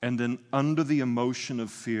 And then under the emotion of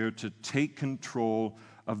fear, to take control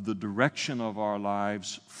of the direction of our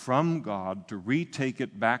lives from God, to retake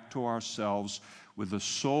it back to ourselves with the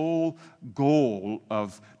sole goal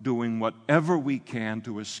of doing whatever we can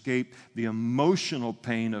to escape the emotional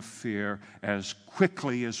pain of fear as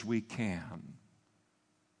quickly as we can.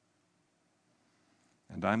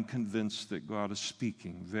 And I'm convinced that God is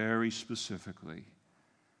speaking very specifically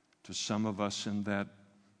to some of us in that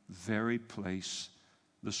very place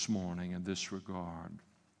this morning in this regard.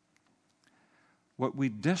 What we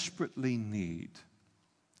desperately need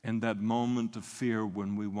in that moment of fear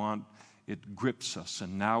when it grips us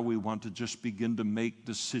and now we want to just begin to make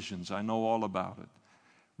decisions. I know all about it.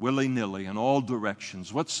 Willy-nilly in all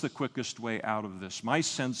directions. What's the quickest way out of this? My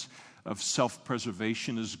sense of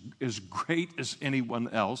self-preservation is as great as anyone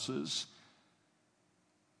else's.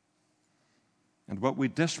 And what we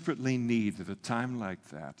desperately need at a time like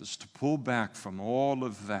that is to pull back from all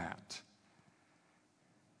of that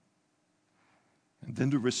and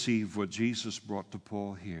then to receive what Jesus brought to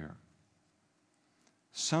Paul here.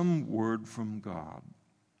 Some word from God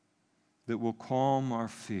that will calm our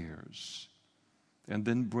fears and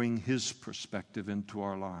then bring His perspective into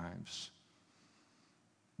our lives.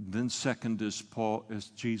 Then second is Paul, as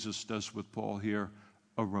Jesus does with Paul here,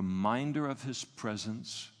 a reminder of His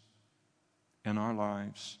presence in our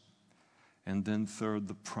lives. And then third,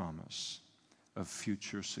 the promise of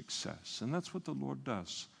future success. And that's what the Lord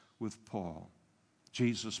does with Paul.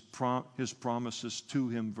 Jesus, His promises to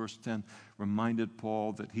him, verse 10, reminded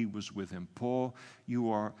Paul that He was with him. Paul,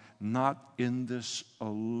 you are not in this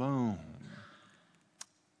alone.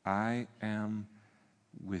 I am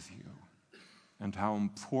with you. And how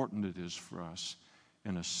important it is for us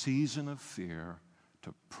in a season of fear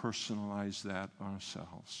to personalize that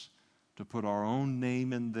ourselves, to put our own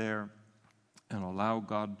name in there and allow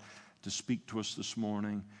God to speak to us this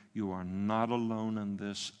morning. You are not alone in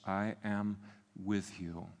this. I am with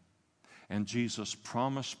you. And Jesus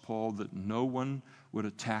promised Paul that no one would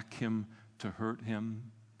attack him to hurt him,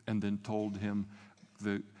 and then told him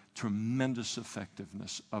the tremendous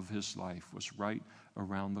effectiveness of his life was right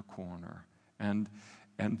around the corner. And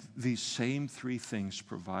these same three things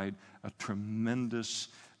provide a tremendous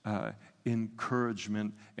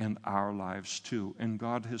encouragement in our lives too. And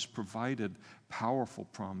God has provided powerful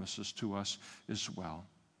promises to us as well.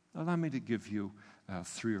 Allow me to give you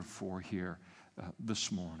 3 or 4 here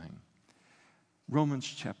this morning.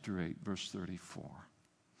 Romans chapter 8, verse 34.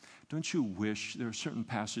 Don't you wish, there are certain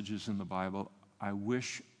passages in the Bible I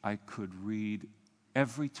wish I could read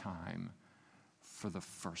every time for the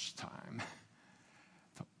first time.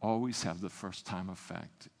 To always have the first time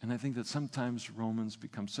effect. And I think that sometimes Romans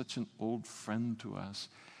becomes such an old friend to us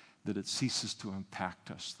that it ceases to impact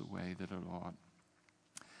us the way that it ought.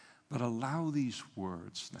 But allow these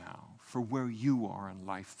words now for where you are in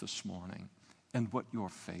life this morning and what you're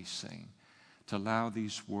facing, to allow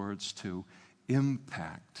these words to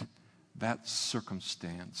impact that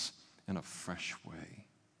circumstance in a fresh way.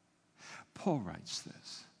 Paul writes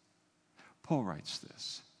this.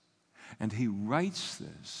 And he writes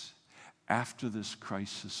this after this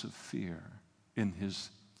crisis of fear in his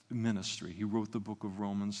ministry. He wrote the book of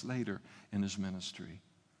Romans later in his ministry.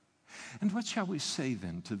 And what shall we say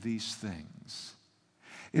then to these things?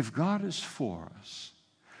 If God is for us,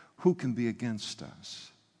 who can be against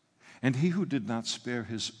us? And He who did not spare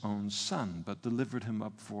His own Son, but delivered Him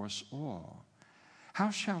up for us all, how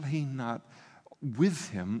shall He not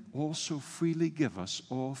with Him also freely give us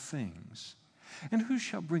all things? And who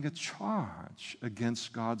shall bring a charge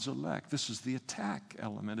against God's elect? This is the attack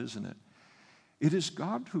element, isn't it? It is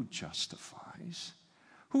God who justifies.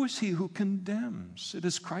 Who is He who condemns? It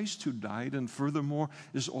is Christ who died and furthermore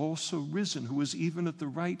is also risen, who is even at the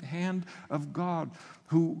right hand of God,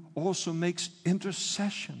 who also makes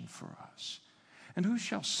intercession for us. And who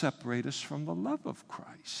shall separate us from the love of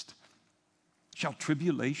Christ? Shall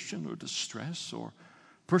tribulation or distress or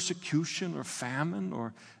persecution or famine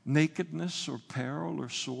or nakedness or peril or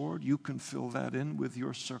sword? You can fill that in with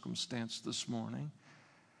your circumstance this morning.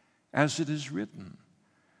 As it is written,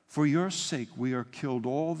 for your sake we are killed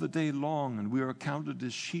all the day long, and we are accounted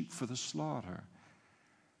as sheep for the slaughter.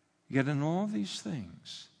 Yet in all these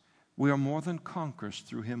things we are more than conquerors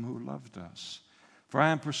through Him who loved us. For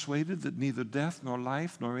I am persuaded that neither death, nor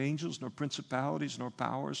life, nor angels, nor principalities, nor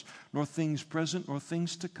powers, nor things present, nor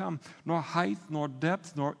things to come, nor height, nor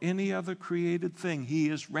depth, nor any other created thing. He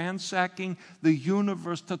is ransacking the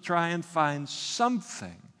universe to try and find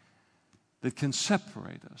something that can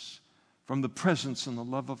separate us from the presence and the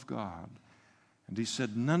love of God. And he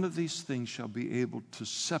said, none of these things shall be able to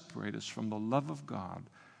separate us from the love of God,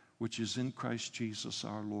 which is in Christ Jesus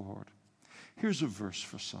our Lord. Here's a verse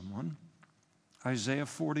for someone. Isaiah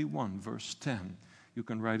 41, verse 10. You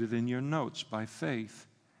can write it in your notes by faith.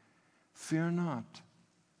 Fear not,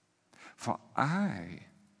 for I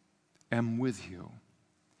am with you.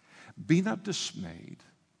 Be not dismayed,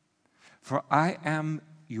 for I am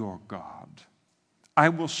your God. I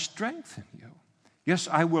will strengthen you. Yes,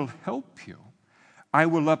 I will help you. I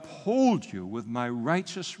will uphold you with my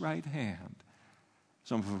righteous right hand.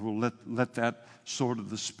 Some of us will let that sword of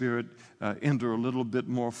the Spirit enter a little bit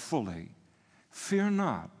more fully. Fear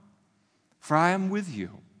not, for I am with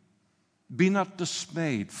you. Be not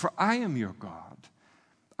dismayed, for I am your God.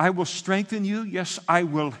 I will strengthen you. Yes, I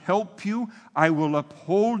will help you. I will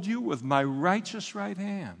uphold you with my righteous right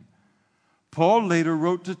hand. Paul later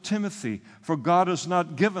wrote to Timothy, for God has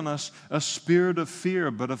not given us a spirit of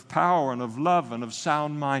fear, but of power and of love and of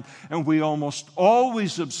sound mind. And we almost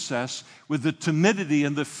always obsess with the timidity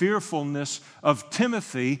and the fearfulness of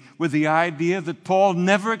Timothy with the idea that Paul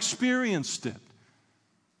never experienced it.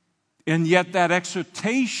 And yet that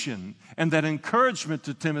exhortation and that encouragement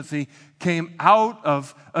to Timothy came out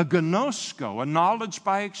of a gnosko, a knowledge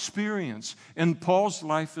by experience, in Paul's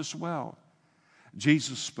life as well.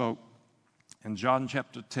 Jesus spoke in John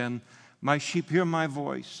chapter 10, my sheep hear my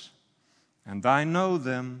voice, and I know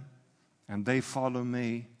them, and they follow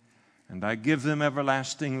me. And I give them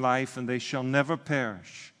everlasting life, and they shall never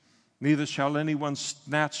perish. Neither shall anyone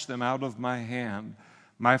snatch them out of my hand.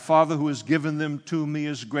 My Father who has given them to me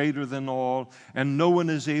is greater than all, and no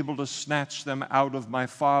one is able to snatch them out of my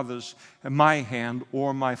hand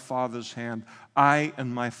or my Father's hand. I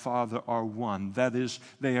and my Father are one. That is,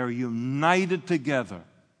 they are united together.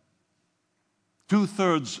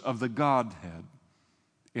 2/3 of the Godhead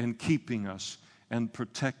in keeping us and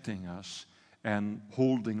protecting us and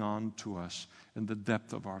holding on to us in the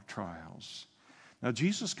depth of our trials. Now,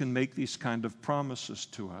 Jesus can make these kind of promises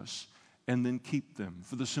to us and then keep them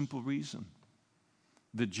for the simple reason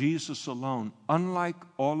that Jesus alone, unlike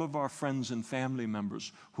all of our friends and family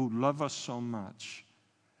members who love us so much,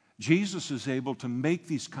 Jesus is able to make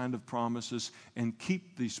these kind of promises and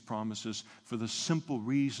keep these promises for the simple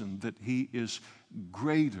reason that he is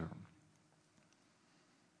greater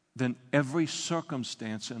than every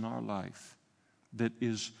circumstance in our life that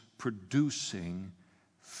is producing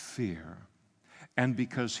fear. And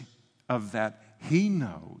because of that, he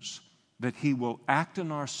knows that he will act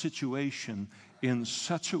in our situation in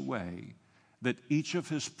such a way that each of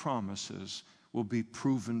his promises will be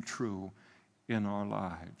proven true in our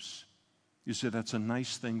lives. You say that's a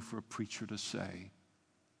nice thing for a preacher to say.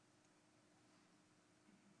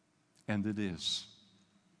 And it is.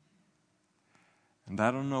 And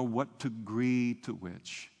I don't know what degree to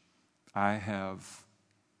which I have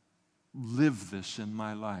lived this in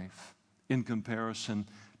my life in comparison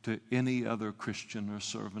to any other Christian or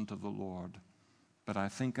servant of the Lord. But I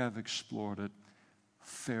think I've explored it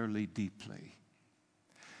fairly deeply.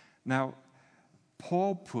 Now,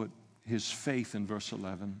 Paul put his faith in verse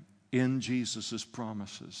 11 in Jesus'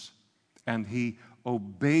 promises. And he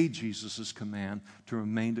obeyed Jesus' command to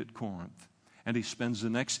remain at Corinth. And he spends the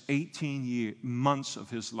next 18 months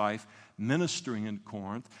of his life ministering in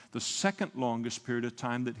Corinth, the second longest period of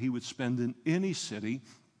time that he would spend in any city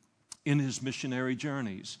in his missionary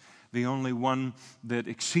journeys. The only one that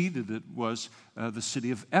exceeded it was the city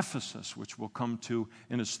of Ephesus, which we'll come to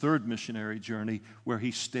in his third missionary journey, where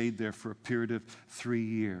he stayed there for a period of 3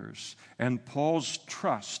 years. And Paul's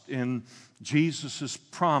trust in Jesus'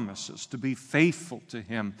 promises to be faithful to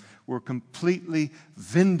him were completely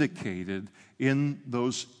vindicated in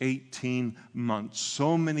those 18 months.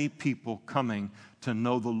 So many people coming to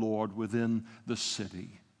know the Lord within the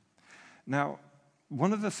city. Now,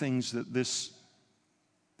 one of the things that this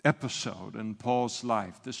episode in Paul's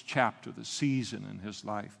life, this chapter, the season in his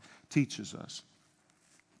life, teaches us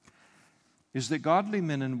is that godly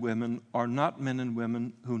men and women are not men and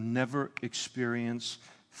women who never experience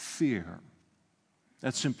fear.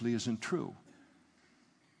 That simply isn't true.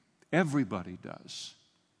 Everybody does.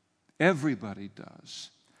 Everybody does.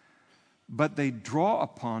 But they draw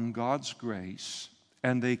upon God's grace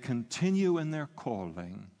and they continue in their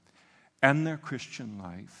calling and their Christian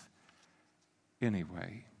life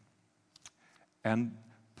anyway. And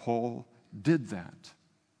Paul did that.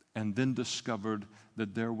 and then discovered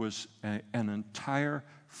that there was an entire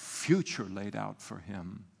future laid out for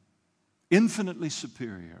him, infinitely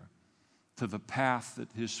superior to the path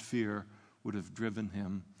that his fear would have driven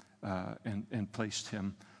him and placed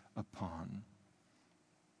him upon.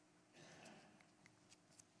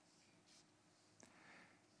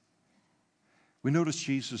 We notice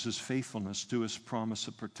Jesus' faithfulness to his promise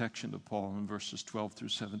of protection to Paul in verses 12 through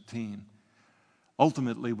 17.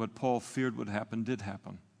 Ultimately, what Paul feared would happen did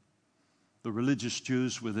happen. The religious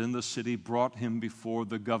Jews within the city brought him before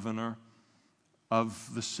the governor of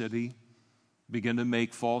the city, began to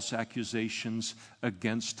make false accusations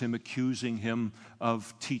against him, accusing him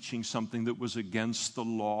of teaching something that was against the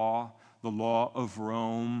law of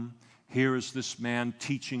Rome. Here is this man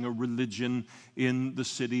teaching a religion in the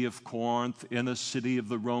city of Corinth, in a city of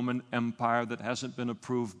the Roman Empire that hasn't been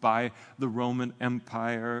approved by the Roman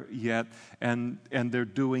Empire yet. And they're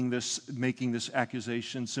doing this, making this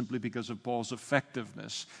accusation simply because of Paul's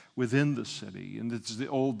effectiveness within the city. And it's the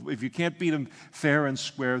old, if you can't beat him fair and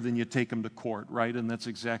square, then you take him to court, right? And that's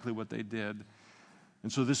exactly what they did.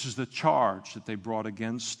 And so this is the charge that they brought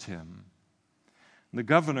against him. The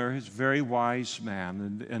governor is a very wise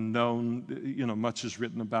man and known, much is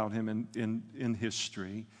written about him in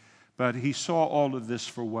history. But he saw all of this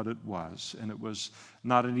for what it was. And it was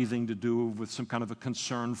not anything to do with some kind of a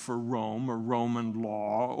concern for Rome or Roman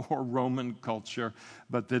law or Roman culture,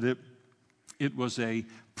 but that it was a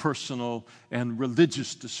personal and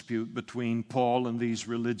religious dispute between Paul and these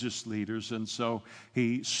religious leaders. And so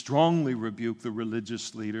he strongly rebuked the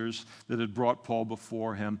religious leaders that had brought Paul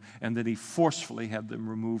before him, and then he forcefully had them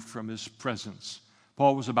removed from his presence.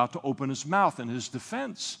 Paul was about to open his mouth in his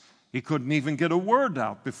defense. He couldn't even get a word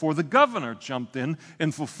out before the governor jumped in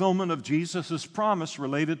fulfillment of Jesus' promise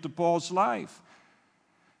related to Paul's life.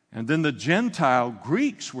 And then the Gentile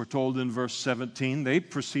Greeks, we're told in verse 17, they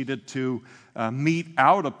proceeded to meet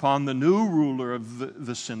out upon the new ruler of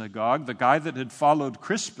the synagogue, the guy that had followed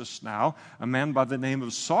Crispus now, a man by the name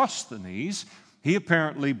of Sosthenes. He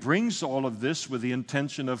apparently brings all of this with the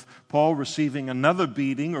intention of Paul receiving another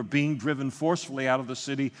beating or being driven forcefully out of the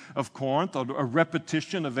city of Corinth, a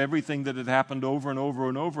repetition of everything that had happened over and over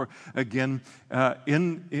and over again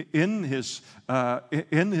in his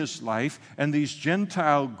life. And these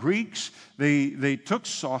Gentile Greeks, they took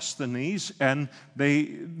Sosthenes and they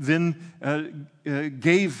then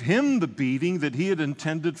gave him the beating that he had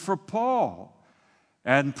intended for Paul.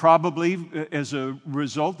 And probably as a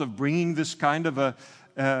result of bringing this kind of a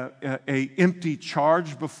empty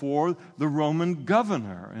charge before the Roman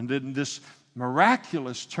governor. And in this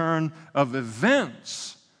miraculous turn of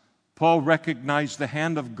events, Paul recognized the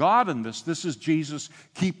hand of God in this. This is Jesus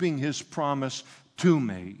keeping his promise to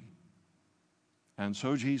me. And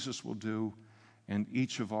so Jesus will do in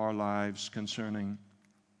each of our lives concerning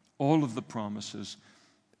all of the promises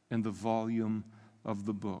in the volume of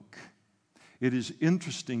the book. It is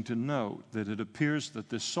interesting to note that it appears that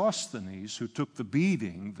this Sosthenes, who took the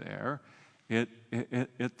beating there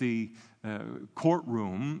at the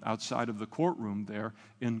courtroom, outside of the courtroom there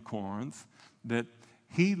in Corinth, that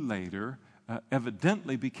he later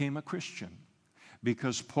evidently became a Christian.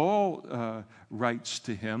 Because Paul writes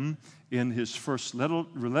to him in his first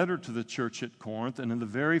letter to the church at Corinth, and in the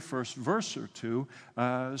very first verse or two,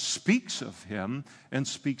 speaks of him and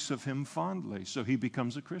speaks of him fondly. So he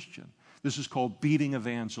becomes a Christian. This is called beating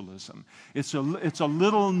evangelism. It's a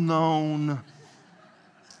little known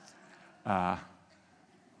and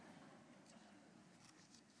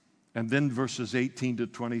then verses 18 to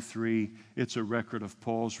 23, it's a record of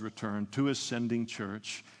Paul's return to his sending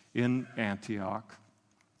church in Antioch.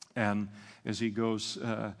 And as he goes,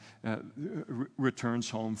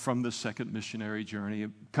 returns home from the second missionary journey,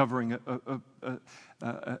 covering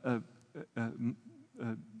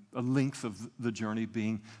a length of the journey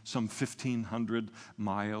being some 1,500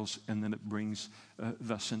 miles, and then it brings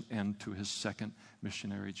thus an end to his second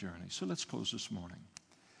missionary journey. So let's close this morning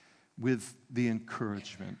with the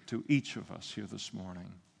encouragement to each of us here this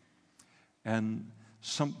morning, and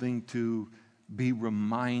something to be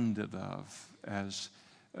reminded of as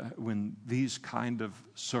when these kind of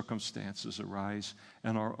circumstances arise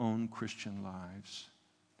in our own Christian lives.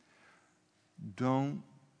 Don't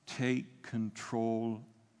take control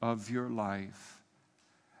of your life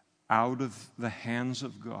out of the hands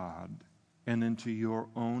of God and into your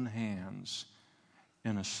own hands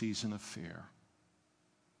in a season of fear.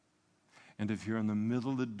 And if you're in the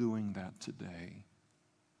middle of doing that today,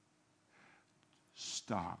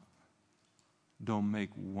 stop. Don't make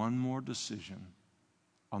one more decision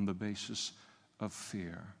on the basis of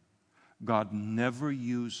fear. God never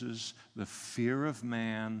uses the fear of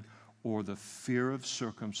man or the fear of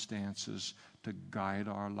circumstances to guide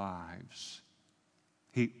our lives.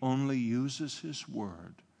 He only uses His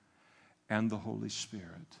Word and the Holy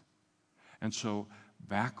Spirit. And so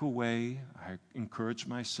back away, I encourage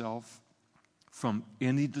myself, from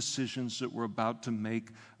any decisions that we're about to make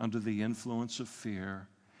under the influence of fear,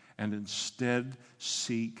 and instead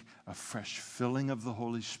seek a fresh filling of the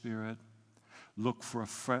Holy Spirit. Look for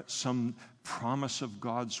some promise of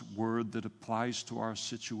God's Word that applies to our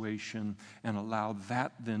situation, and allow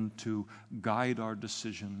that then to guide our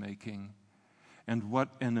decision making. And what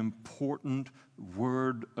an important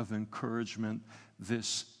word of encouragement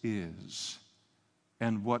this is.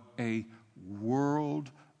 And what a world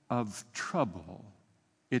of trouble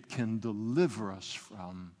it can deliver us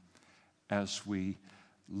from as we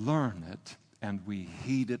learn it and we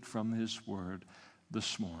heed it from His Word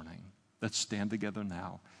this morning. Let's stand together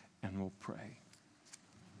now and we'll pray.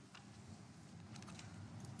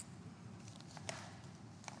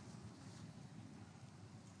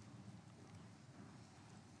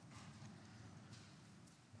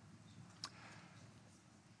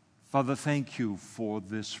 Father, thank you for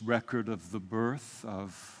this record of the birth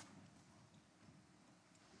of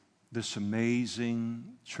this amazing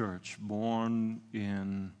church born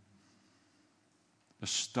in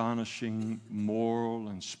astonishing moral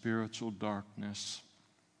and spiritual darkness,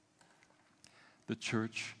 the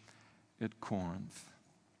church at Corinth.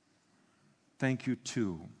 Thank you,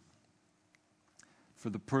 too, for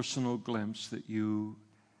the personal glimpse that you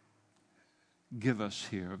give us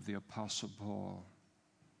here of the Apostle Paul.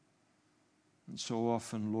 And so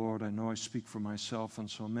often, Lord, I know I speak for myself and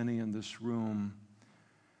so many in this room,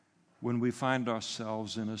 when we find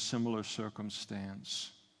ourselves in a similar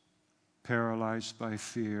circumstance, paralyzed by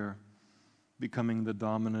fear, becoming the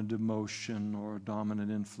dominant emotion or dominant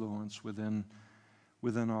influence within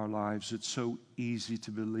our lives, it's so easy to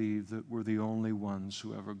believe that we're the only ones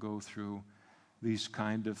who ever go through these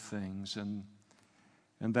kind of things. And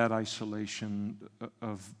that isolation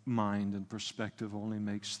of mind and perspective only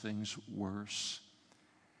makes things worse.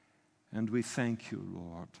 And we thank you,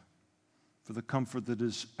 Lord, for the comfort that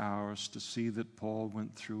is ours to see that Paul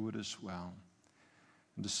went through it as well,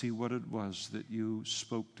 and to see what it was that you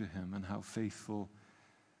spoke to him and how faithful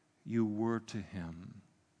you were to him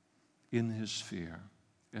in his fear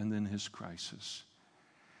and in his crisis.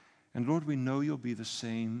 And Lord, we know you'll be the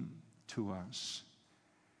same to us.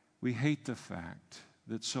 We hate the fact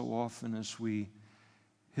that so often as we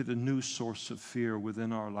hit a new source of fear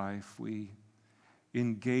within our life, we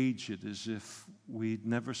engage it as if we'd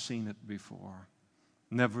never seen it before,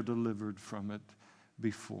 never delivered from it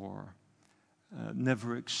before,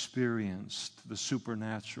 never experienced the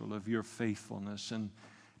supernatural of your faithfulness and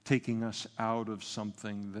taking us out of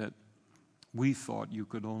something that we thought you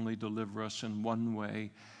could only deliver us in one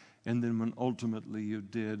way. And then when ultimately you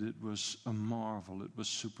did, it was a marvel. It was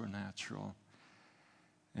supernatural.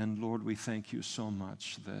 And Lord, we thank you so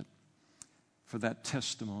much that for that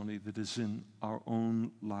testimony that is in our own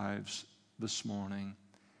lives this morning.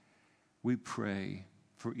 We pray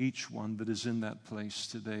for each one that is in that place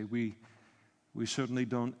today. We certainly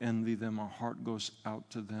don't envy them. Our heart goes out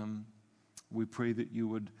to them. We pray that you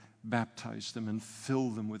would baptize them and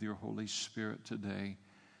fill them with your Holy Spirit today,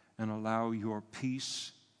 and allow your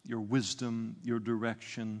peace, your wisdom, your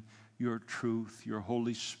direction, your truth, your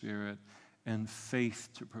Holy Spirit, and faith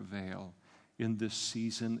to prevail in this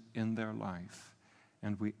season in their life.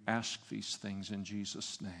 And we ask these things in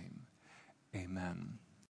Jesus' name. Amen.